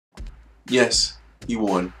Yes, he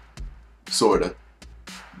won. Sorta.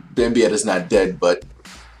 Bambietta's not dead, but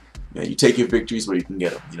yeah, you take your victories where you can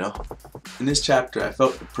get them, you know? In this chapter, I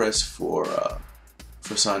felt depressed for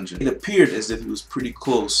Sanjin. It appeared as if he was pretty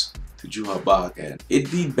close to Juhabak, and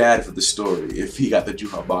it'd be bad for the story if he got the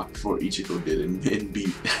Juhabak before Ichigo did and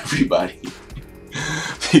beat everybody.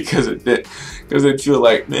 because it'd feel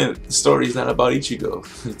like, man, the story's not about Ichigo.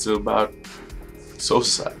 It's about Soul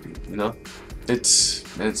Society, you know? It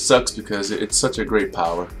sucks because it's such a great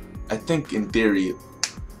power. I think in theory,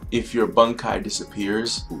 if your Bunkai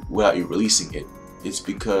disappears without you releasing it, it's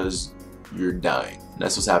because you're dying. And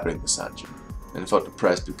that's what's happening to Sanjin. And I felt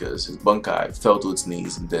depressed because his Bunkai fell to its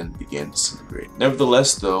knees and then began to disintegrate.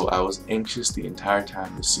 Nevertheless though, I was anxious the entire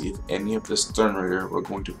time to see if any of the Stern Ritter were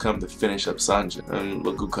going to come to finish up Sanjin. And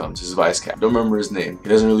look who comes, his vice cap. Don't remember his name. He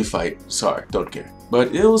doesn't really fight. Sorry, don't care.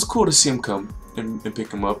 But it was cool to see him come and pick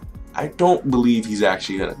him up. I don't believe he's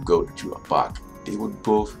actually gonna go to Juhabak. They would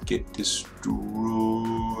both get destroyed.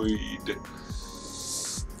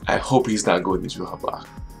 I hope he's not going to Juhabak.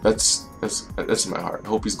 That's in my heart. I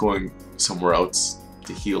hope he's going somewhere else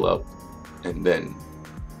to heal up and then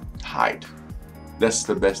hide. That's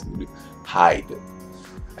the best thing to do. Hide.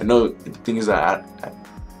 I know the thing is that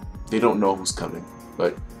they don't know who's coming,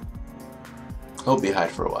 but I hope they hide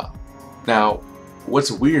for a while. Now, what's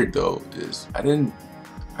weird though is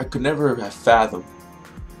I could never have fathomed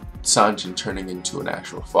Sanjin turning into an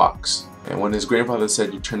actual fox. And when his grandfather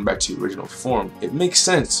said you turn back to your original form, it makes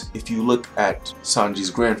sense if you look at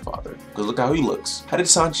Sanji's grandfather. Because look how he looks. How did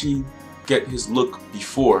Sanji get his look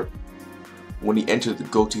before when he entered the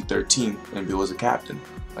Goto 13 and he was a captain?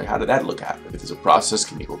 Like, how did that look happen? If there's a process,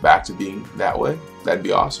 can he go back to being that way? That'd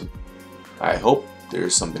be awesome. I hope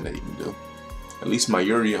there's something that he can do. At least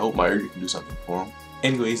Mayuri, I hope Mayuri can do something for him.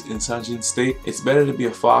 Anyways, in Sanjin's state, it's better to be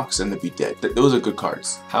a fox than to be dead. Those are good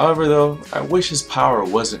cards. However though, I wish his power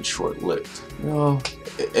wasn't short-lived. You know,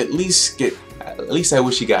 at least I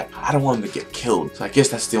wish he got, I don't want him to get killed. So I guess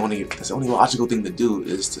that's the only logical thing to do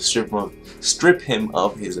is to strip him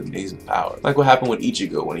of his amazing power. Like what happened with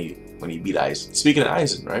Ichigo when he beat Aizen. Speaking of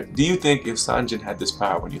Aizen, right? Do you think if Sanjin had this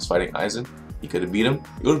power when he was fighting Aizen, he could have beat him?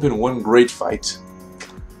 It would have been one great fight.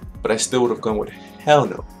 But I still would have gone with hell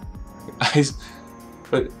no.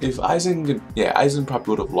 But if Aizen, Aizen probably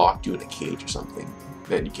would have locked you in a cage or something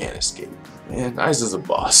that you can't escape. Man, Aizen's a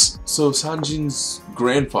boss. So Sanjin's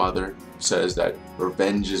grandfather says that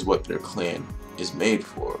revenge is what their clan is made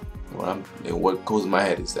for. What goes in my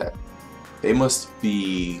head is that they must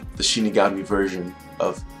be the Shinigami version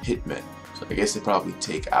of hitmen. So I guess they probably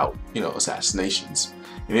take out, you know, assassinations.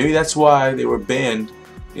 And maybe that's why they were banned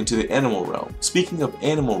into the animal realm. Speaking of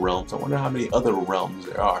animal realms, I wonder how many other realms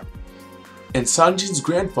there are. And Sanjin's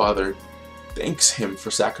grandfather thanks him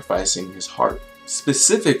for sacrificing his heart,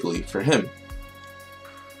 specifically for him.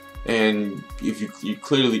 And if you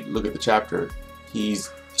clearly look at the chapter,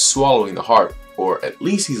 he's swallowing the heart, or at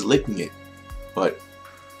least he's licking it. But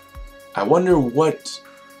I wonder what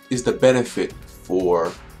is the benefit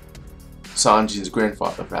for Sanjin's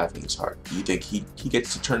grandfather for having his heart. Do you think he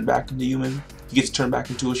gets to turn back into human? He gets to turn back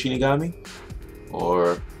into a Shinigami?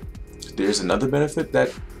 Or there's another benefit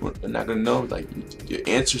that we're not gonna know? Like, you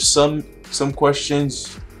answer some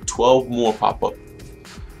questions, 12 more pop up.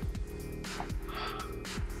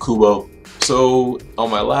 Kubo. So on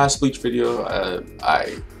my last Bleach video,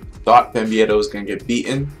 I thought Bambietta was gonna get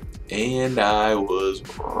beaten, and I was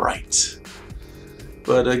right.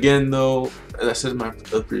 But again though, as I said in my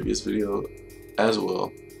previous video as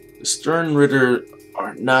well, the Stern Ritter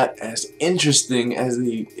are not as interesting as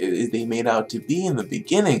they made out to be in the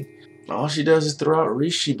beginning. All she does is throw out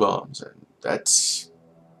Rishi bombs, and that's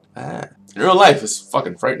in real life it's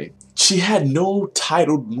fucking frightening. She had no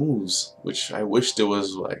titled moves, which I wish there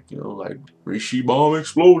was, like, you know, like Rishi bomb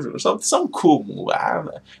explosion or some cool move. I'm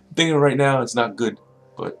thinking right now it's not good,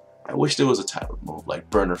 but I wish there was a titled move like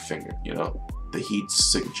Burner Finger, you know, the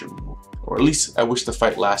Heat's signature move. Or at least I wish the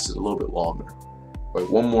fight lasted a little bit longer. Like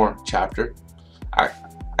one more chapter. I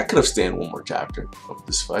could have stayed one more chapter of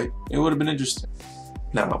this fight. It would have been interesting.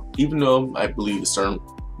 Now, even though I believe most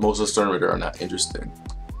of the Stern Ritter are not interesting,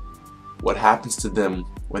 what happens to them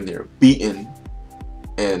when they're beaten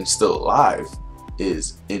and still alive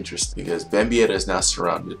is interesting, because Bambietta is now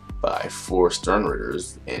surrounded by 4 Stern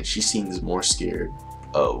Ritters, and she seems more scared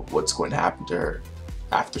of what's going to happen to her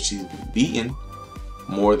after she's been beaten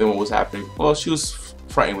more than what was happening. Well, she was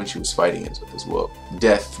frightened when she was fighting as well.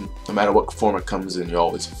 Death, no matter what form it comes in, you're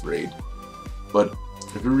always afraid. But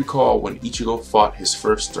if you recall, when Ichigo fought his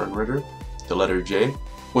first Stern Ritter, the letter J,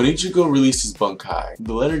 when Ichigo released his Bunkai,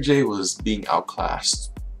 the letter J was being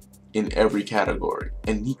outclassed in every category.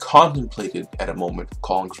 And he contemplated at a moment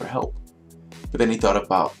calling for help. But then he thought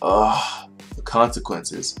about, the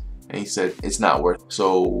consequences. And he said, it's not worth it.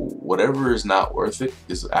 So whatever is not worth it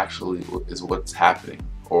is what's happening,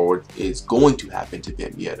 or what is going to happen to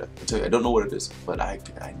Bambietta. I tell you, I don't know what it is, but I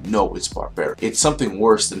know it's barbaric. It's something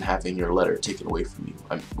worse than having your letter taken away from you,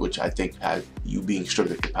 which I think had you being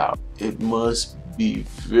stripped of your power. It must be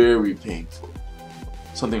very painful.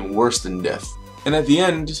 Something worse than death. And at the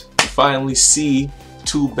end, you finally see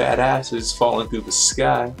two badasses falling through the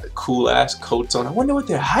sky, cool ass coats on. I wonder what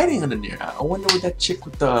they're hiding under there. I wonder what that chick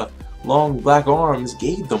with the long black arms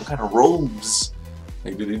gave them, kind of robes.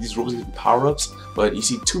 Like, do these robes give power-ups? But you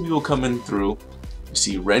see two people coming through. You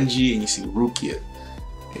see Renji and you see Rukia.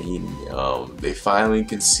 And they finally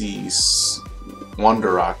can see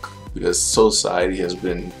Wonder Rock, because Soul Society has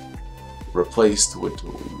been replaced with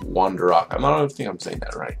Wonder Rock. I don't think I'm saying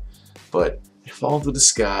that right. But they fall through the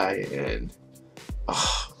sky, and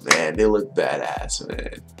oh man, they look badass,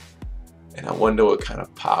 man. And I wonder what kind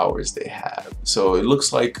of powers they have. So it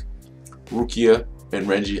looks like Rukia and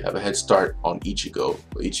Renji have a head start on Ichigo.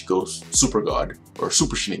 Ichigo's Super God, or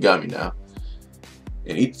Super Shinigami now.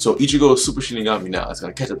 And so Ichigo's Super Shinigami now is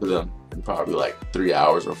going to catch up to them in probably like 3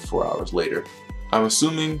 hours or 4 hours later. I'm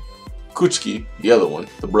assuming Kuchiki, the other one,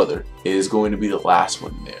 the brother, is going to be the last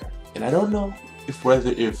one there. And I don't know if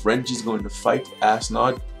Renji's going to fight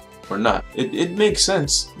Asnod or not. It makes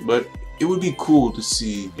sense, but it would be cool to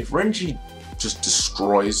see if Renji just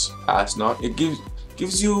destroys Asnod. It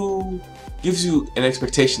gives you an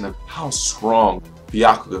expectation of how strong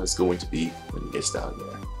Byakuya is going to be when he gets down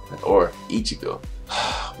there, or Ichigo.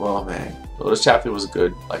 Well, man, well, this chapter was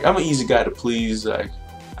good. Like, I'm an easy guy to please. I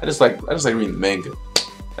just like reading the manga.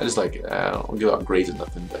 I don't give out grades or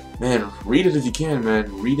nothing, but man, read it if you can, man.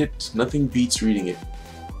 Read it. Nothing beats reading it.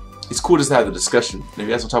 It's cool just to have the discussion. And if you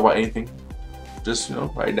guys want to talk about anything, just,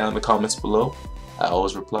 write it down in the comments below. I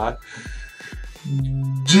always reply.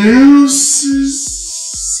 Deuces.